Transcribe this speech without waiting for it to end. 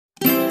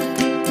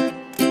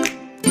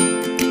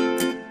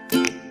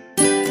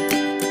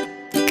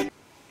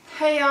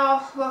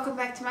y'all, welcome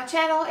back to my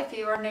channel. If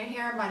you are new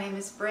here, my name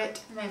is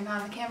Britt. The man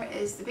behind the camera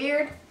is The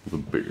Beard. The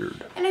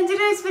Beard. And in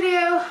today's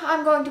video,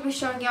 I'm going to be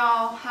showing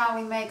y'all how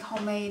we make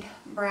homemade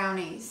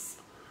brownies.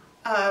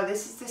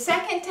 This is the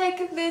second take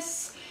of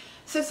this,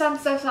 so some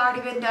stuff's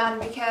already been done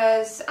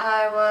because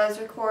I was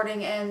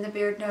recording and The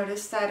Beard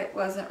noticed that it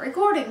wasn't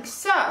recording.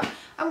 So,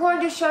 I'm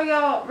going to show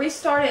y'all,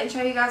 restart it and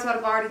show you guys what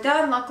I've already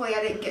done. Luckily,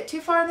 I didn't get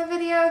too far in the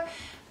video.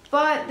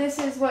 But this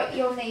is what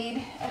you'll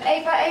need. An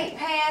 8x8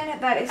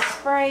 pan that is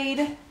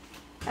sprayed.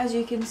 As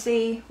you can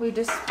see, we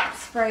just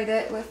sprayed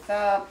it with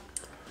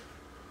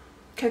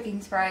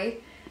cooking spray.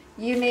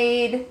 You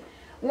need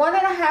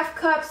 1.5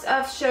 cups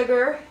of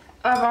sugar.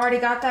 I've already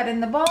got that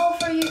in the bowl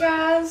for you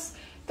guys.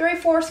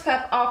 3/4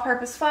 cup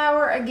all-purpose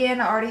flour.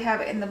 Again, I already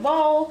have it in the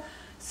bowl.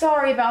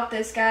 Sorry about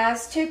this,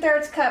 guys.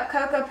 2/3 cup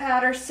cocoa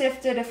powder,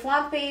 sifted if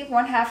lumpy.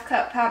 1/2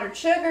 cup powdered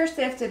sugar,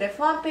 sifted if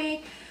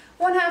lumpy.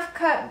 1/2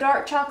 cup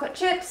dark chocolate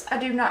chips. I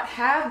do not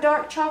have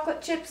dark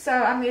chocolate chips, so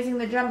I'm using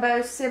the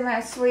Jumbo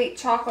semi-sweet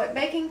chocolate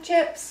baking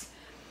chips.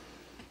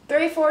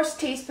 3/4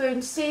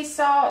 teaspoon sea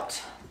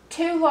salt.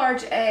 2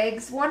 large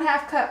eggs.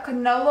 1/2 cup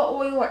canola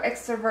oil or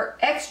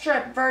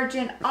extra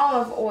virgin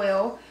olive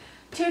oil.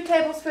 2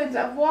 tablespoons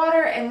of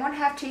water and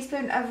 1/2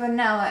 teaspoon of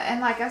vanilla. And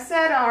like I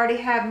said, I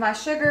already have my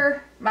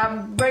sugar,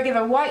 my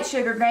regular white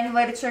sugar,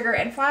 granulated sugar,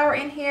 and flour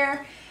in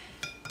here.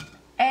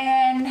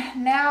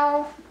 And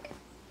now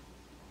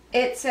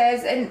it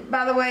says, and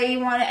by the way, you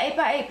want an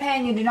 8x8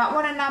 pan. You do not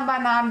want a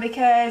 9x9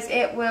 because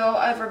it will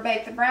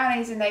overbake the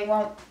brownies and they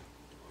won't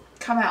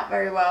come out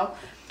very well.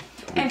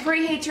 And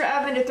preheat your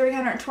oven to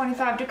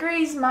 325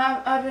 degrees. My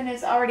oven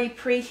is already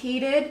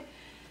preheated.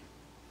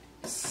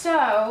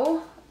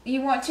 So,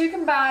 you want to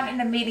combine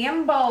in a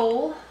medium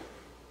bowl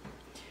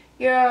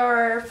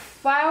your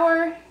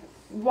flour,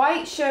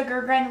 white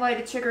sugar,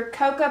 granulated sugar,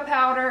 cocoa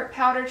powder,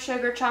 powdered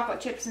sugar, chocolate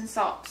chips, and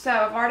salt. So,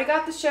 I've already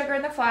got the sugar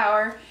and the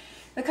flour.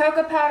 The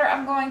cocoa powder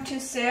I'm going to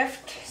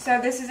sift.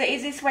 So this is the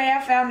easiest way I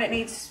found. It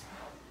needs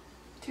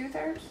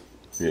 2/3?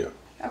 Yeah.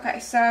 Okay,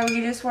 so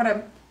you just want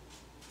to,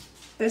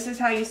 this is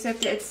how you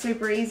sift it. It's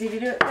super easy to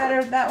do it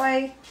better that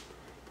way.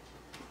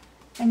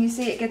 And you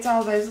see it gets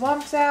all those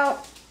lumps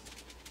out.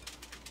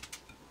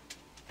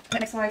 It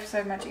makes life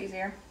so much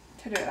easier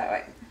to do it that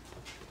way.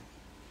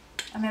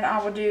 And then I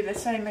will do the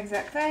same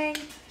exact thing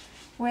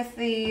with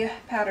the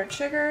powdered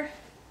sugar.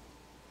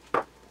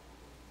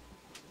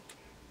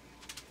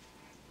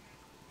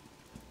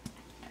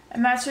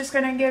 And that's just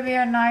going to give you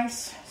a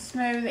nice,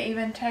 smooth,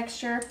 even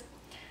texture.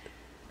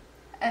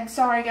 And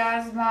sorry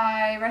guys,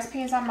 my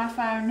recipe is on my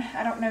phone.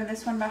 I don't know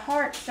this one by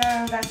heart, so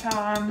that's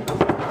how I'm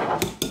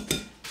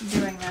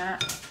doing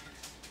that.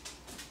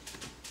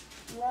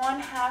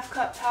 1/2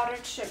 cup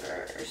powdered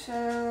sugar.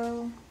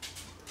 So,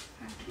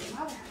 I have to get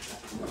my cup.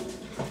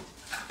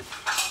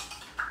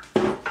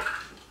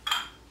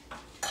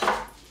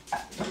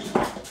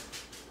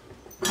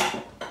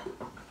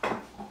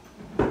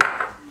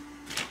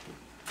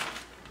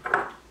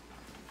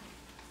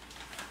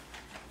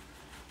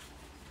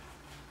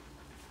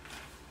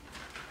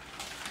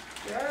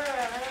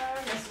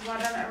 This is why I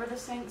done it over the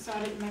sink so I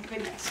didn't make a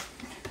big mess.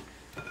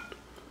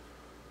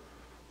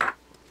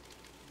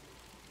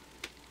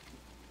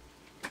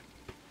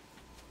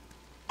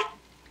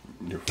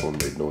 Your phone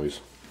made noise.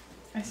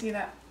 I see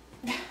that.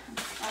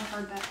 I've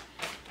heard that.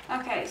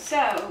 Okay,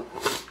 so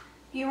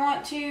you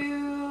want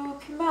to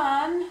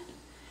combine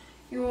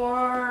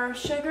your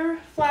sugar,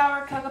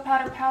 flour, cocoa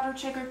powder, powdered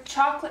sugar,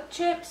 chocolate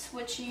chips,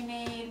 which you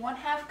need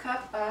 1/2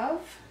 cup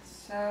of.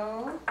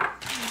 So a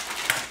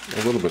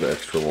little bit of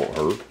extra won't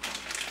hurt.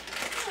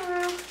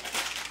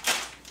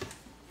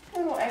 A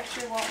little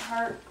extra won't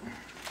hurt.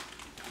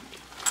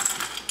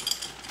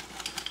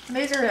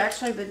 These are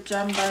actually the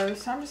jumbo,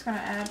 so I'm just going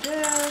to add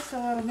just a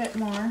little bit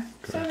more.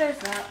 Okay. So there's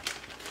that.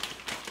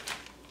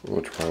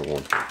 Which probably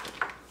one?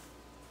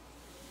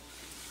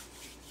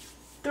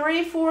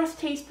 3/4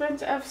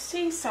 teaspoons of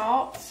sea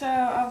salt. So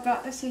I've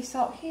got the sea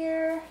salt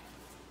here.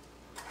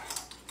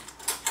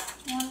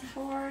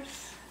 1/4,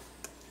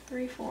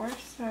 3/4.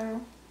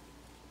 So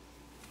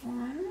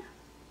 1,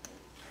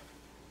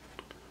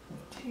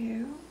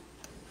 2,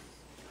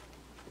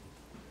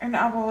 and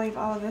I will leave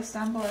all of this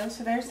down below.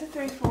 So there's the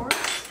 3/4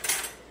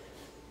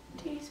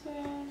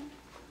 teaspoon.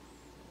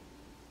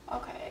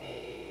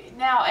 Okay,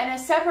 now in a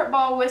separate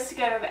bowl, whisk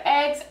together the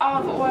eggs,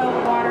 olive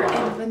oil, water,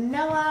 and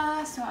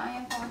vanilla. So I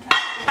am going to put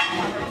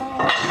another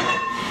bowl.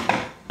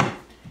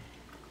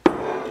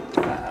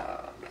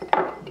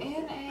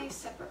 In a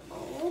separate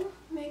bowl,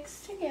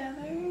 mix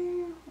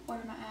together. Where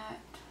am I at?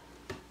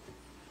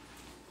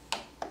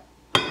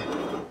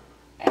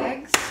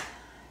 Eggs.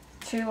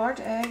 2 large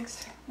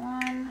eggs.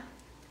 1.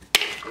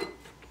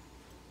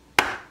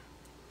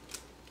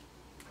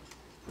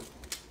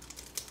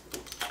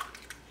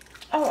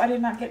 Oh, I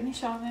did not get any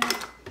salt in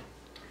it.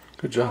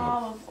 Good job.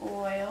 Olive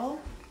oil.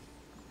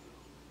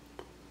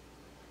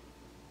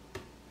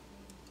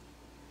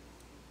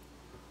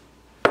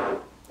 I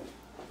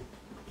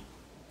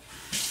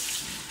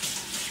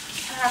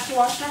have to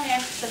wash my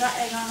hands because I got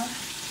egg on them.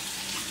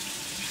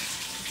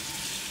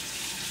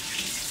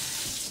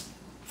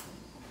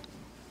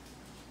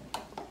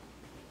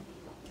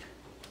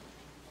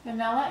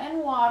 vanilla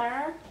and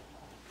water,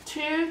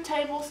 2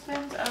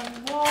 tablespoons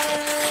of water,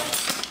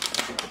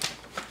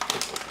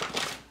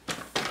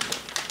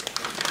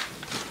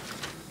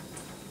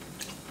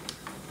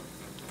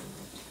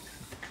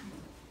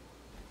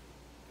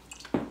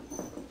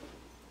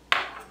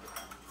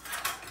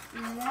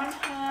 and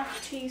 1/2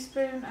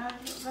 teaspoon of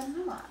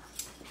vanilla.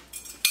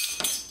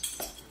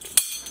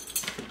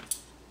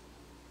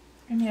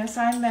 And yes,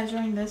 I'm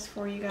measuring this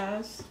for you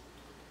guys.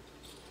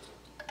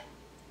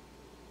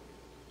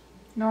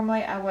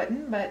 Normally I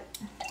wouldn't, but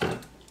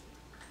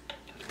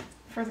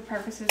for the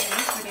purposes of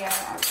this video,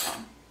 I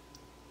will.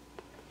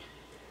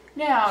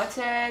 Now it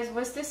says,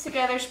 whisk this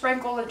together,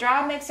 sprinkle the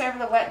dry mix over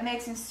the wet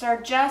mix, and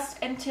stir just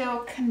until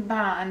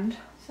combined.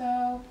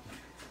 So,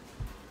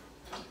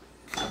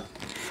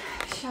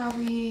 shall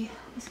we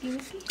whiskey?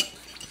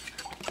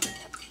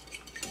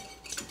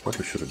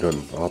 Probably should have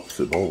done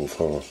opposite bowls,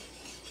 huh?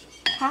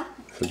 Huh?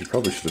 I said you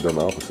probably should have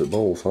done opposite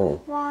bowls, huh?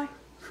 Why?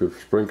 If you're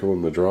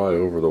sprinkling the dry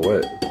over the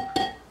wet.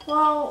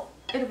 Well,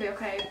 it'll be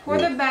okay. Pour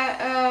the back.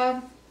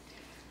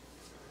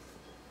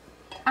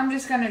 I'm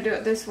just gonna do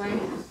it this way.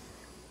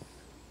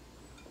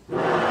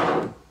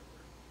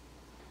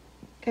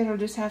 It'll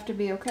just have to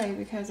be okay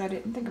because I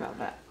didn't think about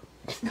that.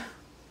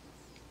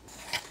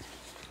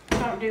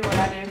 Don't do what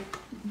I do.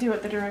 Do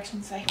what the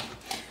directions say.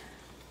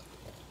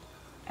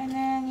 And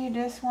then you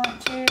just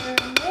want to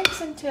mix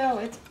until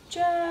it's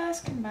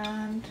just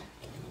combined.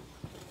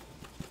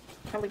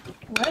 What?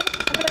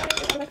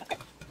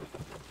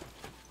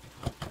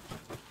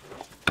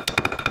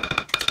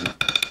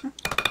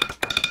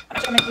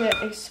 I'm gonna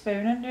get a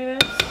spoon and do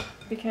this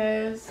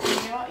because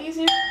it'll be a lot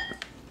easier. If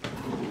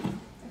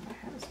I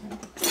have a spoon.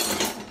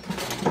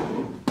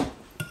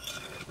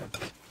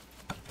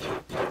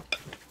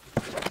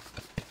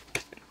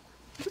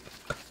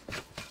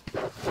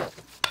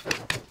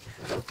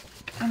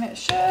 And it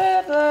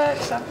should look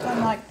something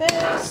like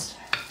this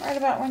right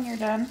about when you're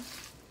done.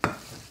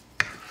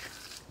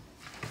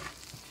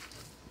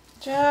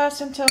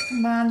 Just until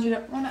combined. You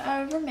don't want to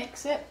over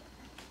mix it.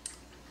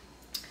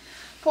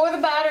 Pour the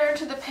batter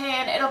into the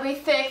pan. It'll be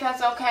thick,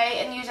 that's okay.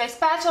 And use a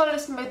spatula to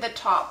smooth the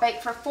top.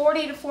 Bake for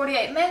 40 to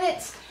 48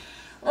 minutes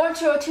or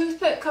until a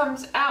toothpick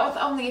comes out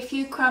with only a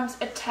few crumbs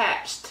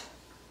attached.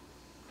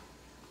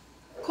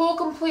 Cool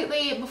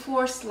completely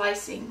before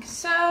slicing.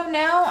 So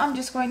now I'm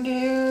just going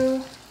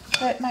to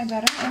put my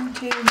butter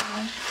into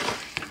my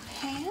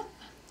pan.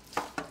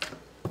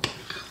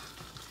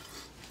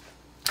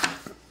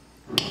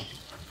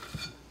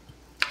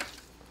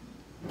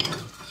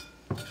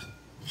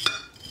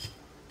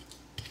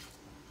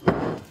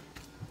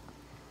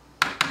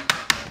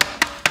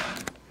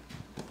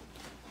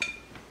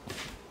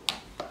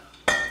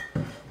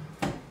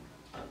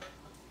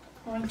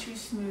 Going to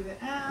smooth it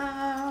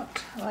out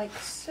like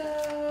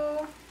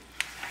so.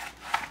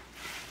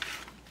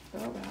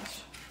 Oh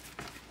gosh,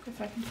 if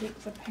I can keep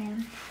the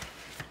pan.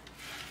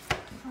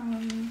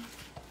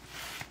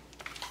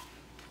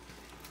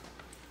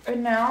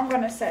 And now I'm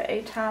going to set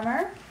a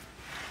timer,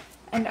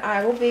 and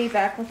I will be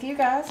back with you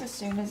guys as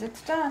soon as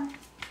it's done.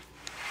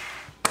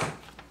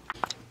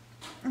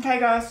 Okay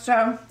guys,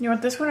 so you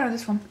want this one or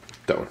this one?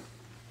 That one.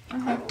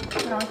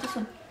 Okay, I like this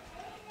one.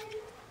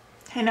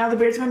 Okay, now the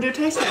beard's going to do a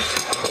taste test.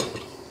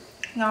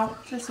 Y'all,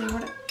 just see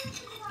what it...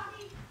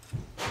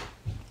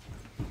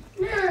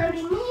 No,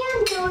 give me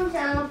a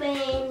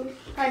something.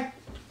 Okay.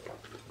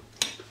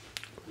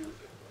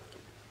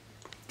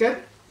 Good?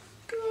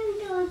 Come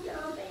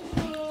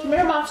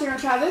here, Mom, so you're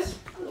going to try this?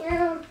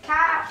 Yeah,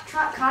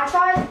 can I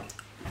try it?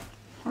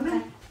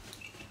 Okay.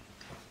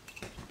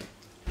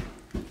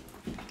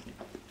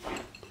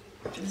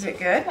 Is it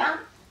good? Yeah.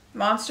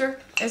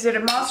 Monster? Is it a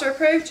monster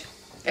approved?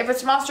 If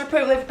it's monster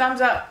approved, leave a thumbs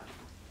up.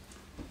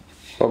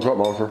 Thumbs up,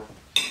 Monster.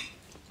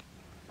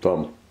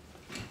 Thumb.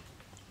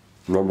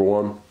 Number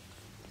 1.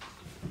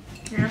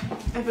 Yeah.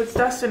 If it's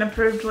Dustin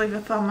approved, leave a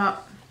thumb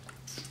up.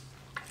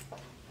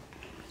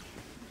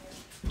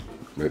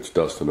 It's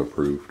Dustin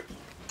approved.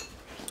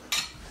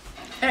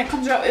 And it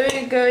comes out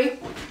really gooey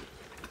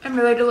and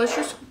really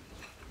delicious.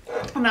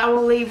 And I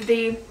will leave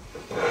the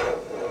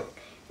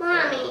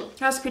Mommy.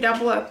 recipe down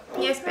below.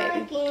 Yes,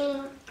 baby.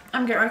 Okay.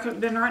 I'm getting ready to cook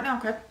dinner right now,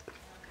 okay?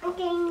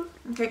 Okay.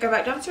 Okay, go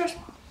back downstairs.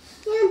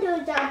 You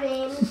do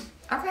something.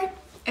 Okay,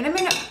 in a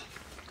minute.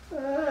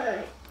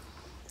 Alright.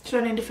 So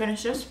I need to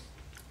finish this.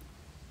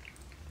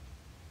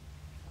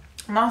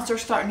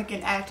 Monster's starting to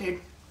get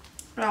attitude,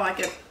 but I like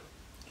it.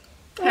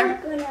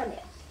 I'm good at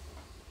it.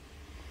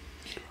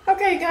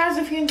 Okay guys,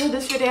 if you enjoyed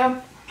this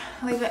video,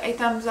 leave it a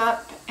thumbs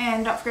up,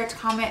 and don't forget to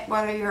comment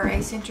whether you're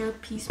a center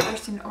piece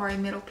person or a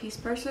middle piece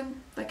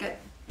person. Like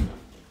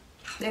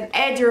an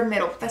edge or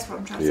middle, that's what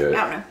I'm trying to say. I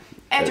don't know.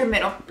 Edge or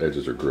middle.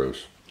 Edges are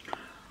gross.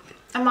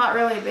 I'm not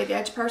really a big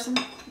edge person,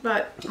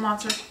 but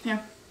Monster, yeah.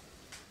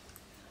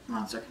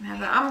 Monster can have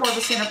that. I'm more of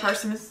a center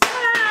person,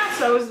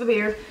 so is the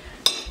beard.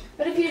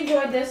 But if you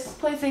enjoyed this,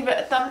 please leave it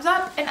a thumbs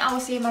up, and I will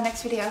see you in my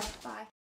next video. Bye.